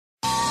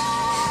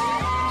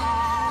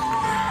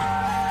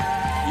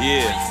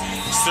Yeah,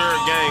 Sir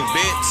Gang,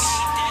 bitch.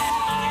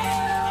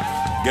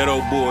 Ghetto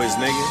boys,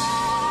 nigga.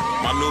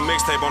 My new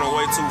mixtape on the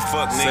way too,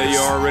 fuck niggas. Say you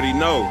already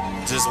know.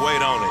 Just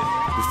wait on it.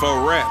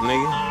 Before rap,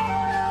 nigga.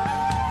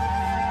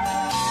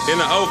 In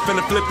the O,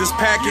 finna flip this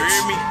package. You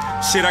hear me?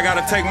 Shit, I gotta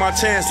take my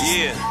chances.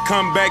 Yeah.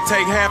 Come back,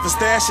 take half and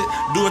stash it.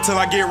 Do it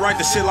till I get right,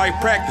 the shit like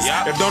practice.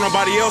 Yep. If don't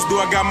nobody else do,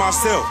 I got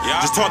myself.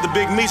 Yep. Just talk to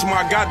Big Meech,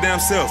 my goddamn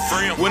self.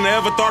 Free 'em. Wouldn't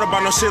have ever thought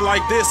about no shit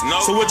like this.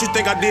 Nope. So what you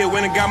think I did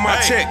when I got my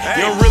Hey, check?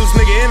 hey. Young realest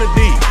nigga in the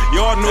D.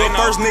 Y'all knew They it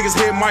know. first. Niggas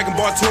hit Mike and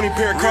bought 20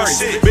 pair of Real cards.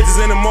 shit.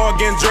 Bitches in the mall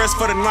getting dressed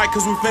for the night,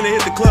 cause we finna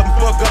hit the club and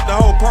fuck up the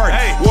whole party.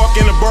 Hey. Walk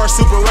in the bar,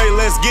 super late,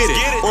 let's get it.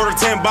 Get it. Order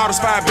 10 bottles,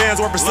 5 bands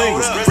worth of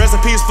singles. up. Rest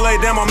in peace, Flay,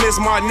 damn, I miss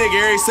my nigga.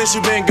 Ever since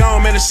you been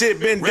gone, man, the shit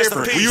been Rest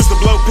in different. peace. We used to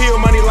blow pill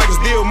money like it's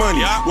deal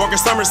money. Yeah. Walking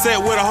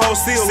Somerset with a whole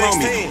seal on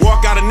me. 16.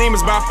 Walk out of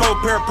Neiman's, buy 4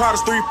 pair of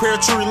Pradas, 3 pair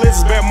of True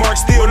Religions. Bet Mark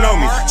still know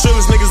me. Mark?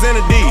 Trillest niggas in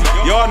the D.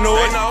 Y'all know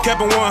They it. know.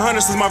 Kept it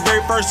 100 since my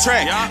very first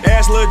track. Yeah.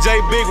 Ask Lil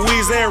J, Big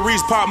Weez, and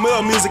Reese. Pop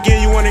Mill music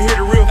and you wanna hear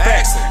the real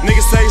facts. Ask 'em.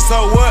 Niggas say, so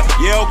what?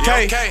 Yeah,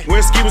 okay. Yeah, okay.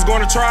 When Ski was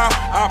going to trial,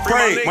 I Free my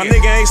prayed. My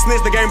nigga. nigga ain't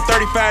snitched. They gave him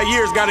 35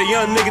 years. Got a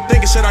young nigga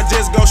thinking, should I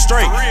just go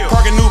straight? For real.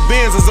 Parking new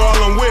Benz is all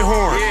I'm with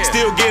horn. Yeah.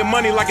 Still get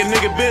money like a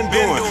nigga been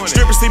doing. doing it.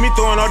 Strippers see me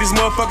throwing all these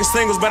motherfucking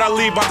singles, but I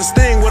leave out the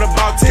sting with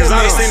about 10 Cause I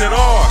done mils. seen it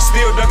all.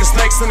 Still ducking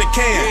snakes in the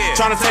can. Yeah.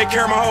 Trying to take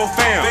care of my whole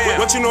fam. Bam.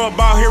 What you know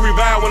about here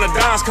revive when the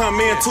dimes come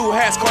in? 2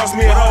 hats cost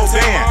me a whole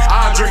band.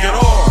 I drink it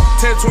all.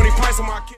 10, 20 pints on my